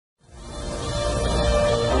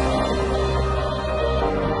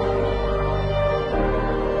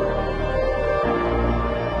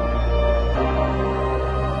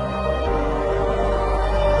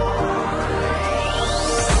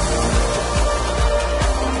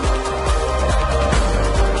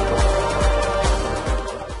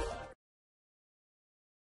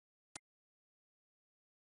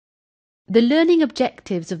The learning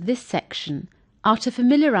objectives of this section are to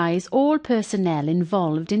familiarize all personnel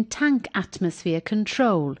involved in tank atmosphere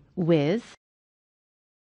control with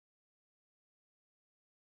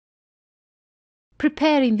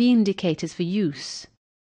preparing the indicators for use,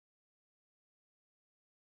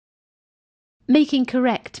 making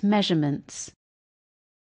correct measurements,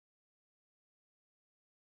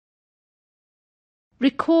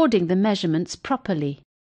 recording the measurements properly,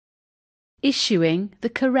 issuing the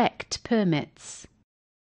correct permits.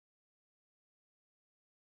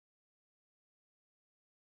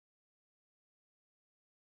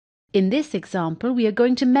 In this example, we are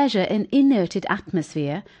going to measure an inerted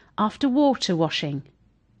atmosphere after water washing.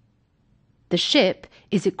 The ship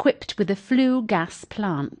is equipped with a flue gas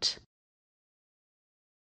plant.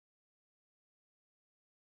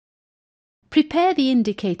 Prepare the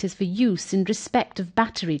indicators for use in respect of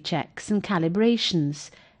battery checks and calibrations,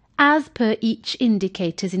 as per each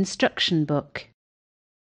indicator's instruction book.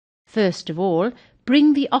 First of all,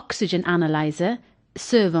 bring the oxygen analyzer,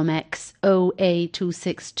 Servomex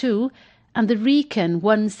OA262, and the Recon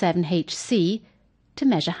 17HC to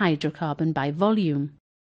measure hydrocarbon by volume.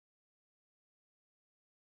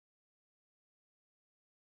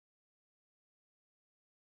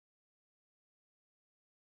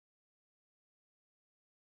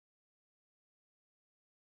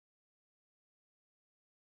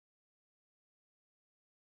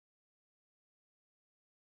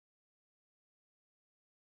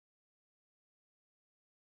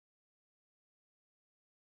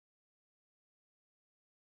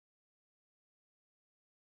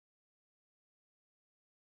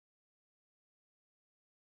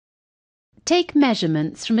 Take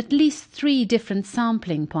measurements from at least 3 different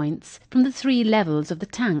sampling points from the 3 levels of the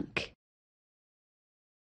tank.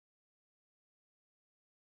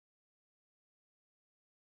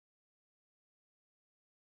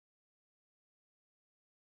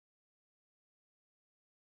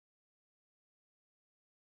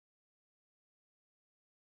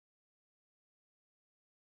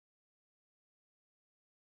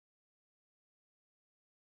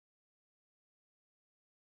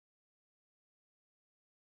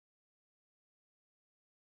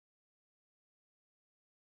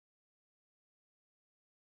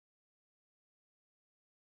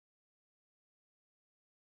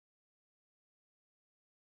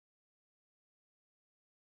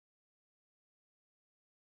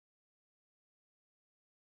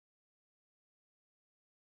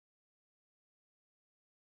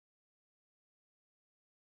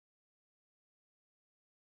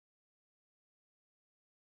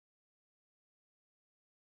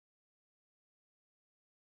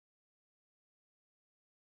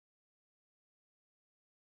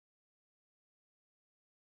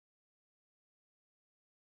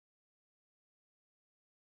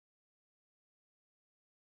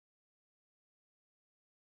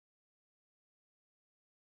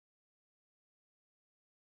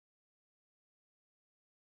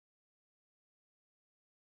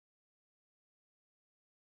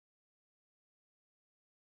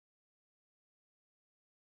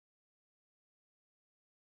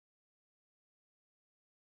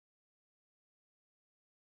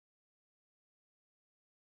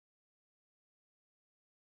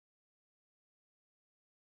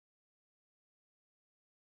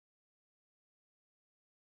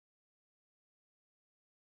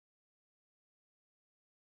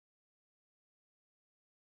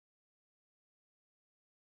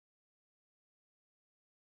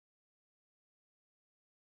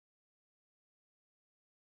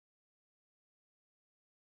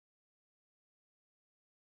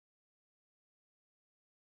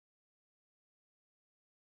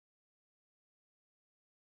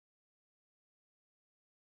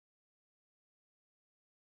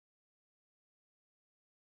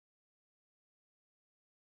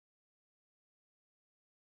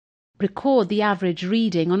 Record the average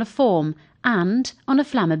reading on a form and on a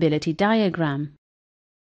flammability diagram.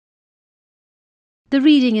 The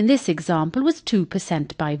reading in this example was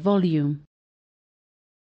 2% by volume.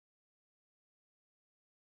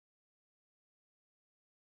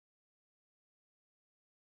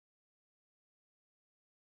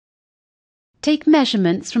 Take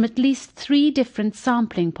measurements from at least 3 different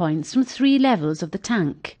sampling points from 3 levels of the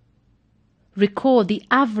tank. Record the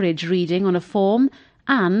average reading on a form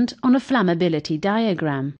and on a flammability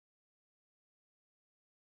diagram.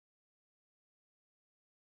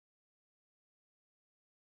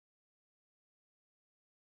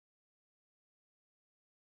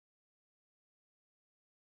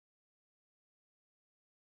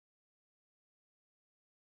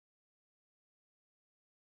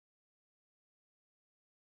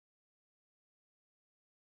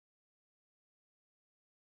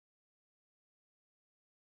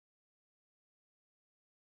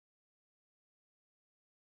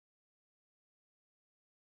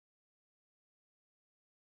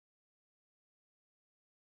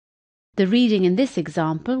 The reading in this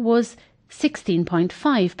example was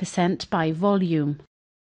 16.5% by volume.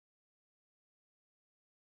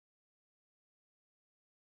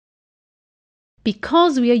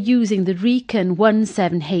 Because we are using the Recon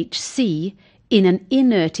 17HC in an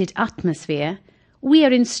inerted atmosphere, we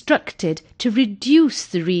are instructed to reduce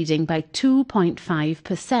the reading by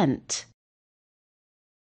 2.5%.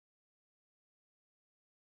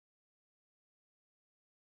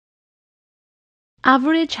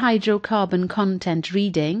 Average hydrocarbon content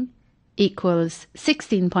reading equals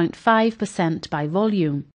 16.5% by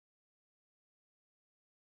volume.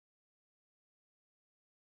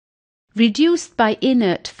 Reduced by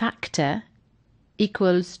inert factor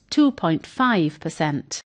equals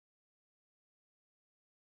 2.5%.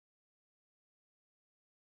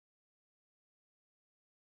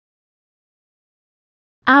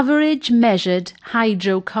 Average measured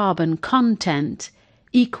hydrocarbon content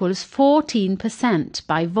equals 14%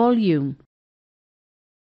 by volume.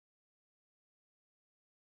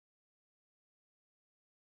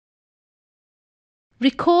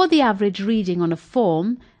 Record the average reading on a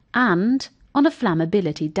form and on a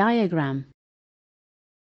flammability diagram.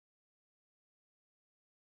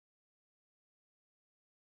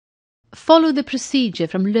 Follow the procedure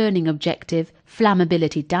from Learning Objective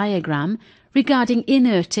Flammability Diagram regarding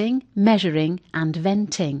inerting, measuring and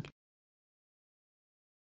venting.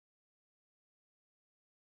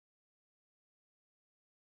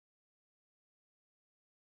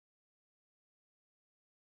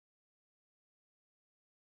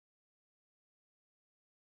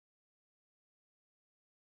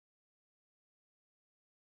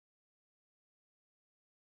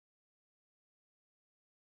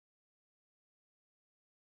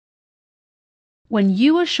 When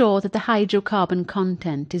you are sure that the hydrocarbon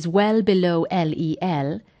content is well below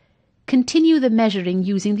LEL, continue the measuring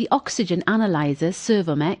using the oxygen analyzer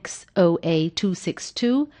Servomex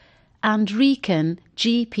OA262 and Recon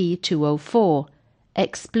GP204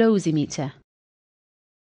 explosimeter.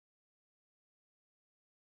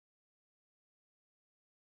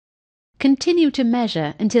 Continue to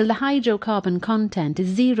measure until the hydrocarbon content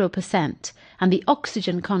is 0% and the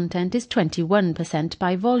oxygen content is 21%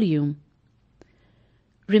 by volume.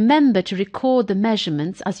 Remember to record the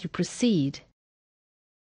measurements as you proceed.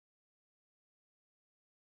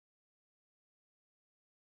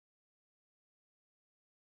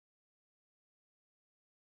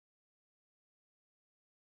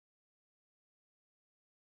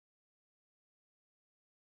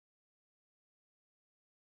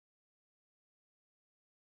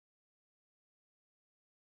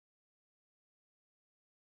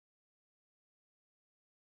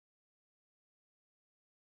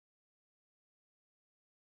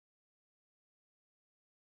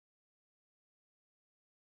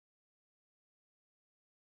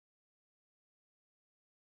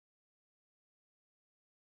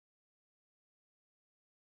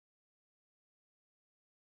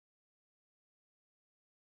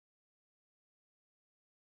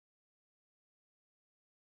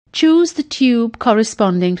 Choose the tube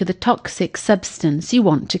corresponding to the toxic substance you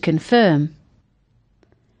want to confirm.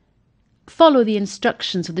 Follow the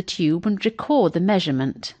instructions of the tube and record the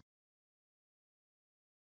measurement.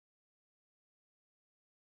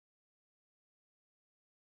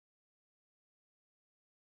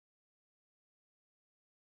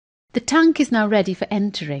 The tank is now ready for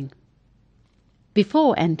entering.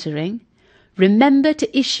 Before entering, remember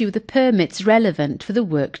to issue the permits relevant for the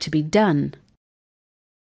work to be done.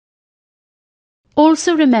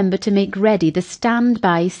 Also remember to make ready the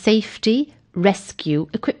standby safety rescue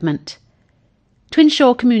equipment to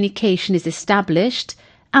ensure communication is established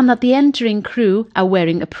and that the entering crew are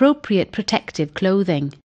wearing appropriate protective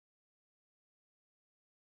clothing.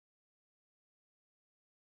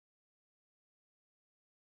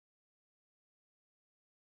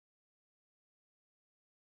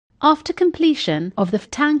 After completion of the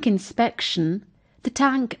tank inspection, the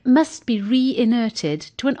tank must be re-inerted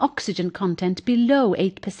to an oxygen content below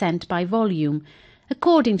 8% by volume,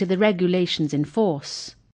 according to the regulations in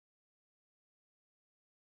force.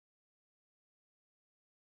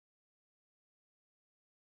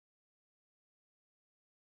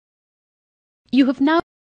 You have now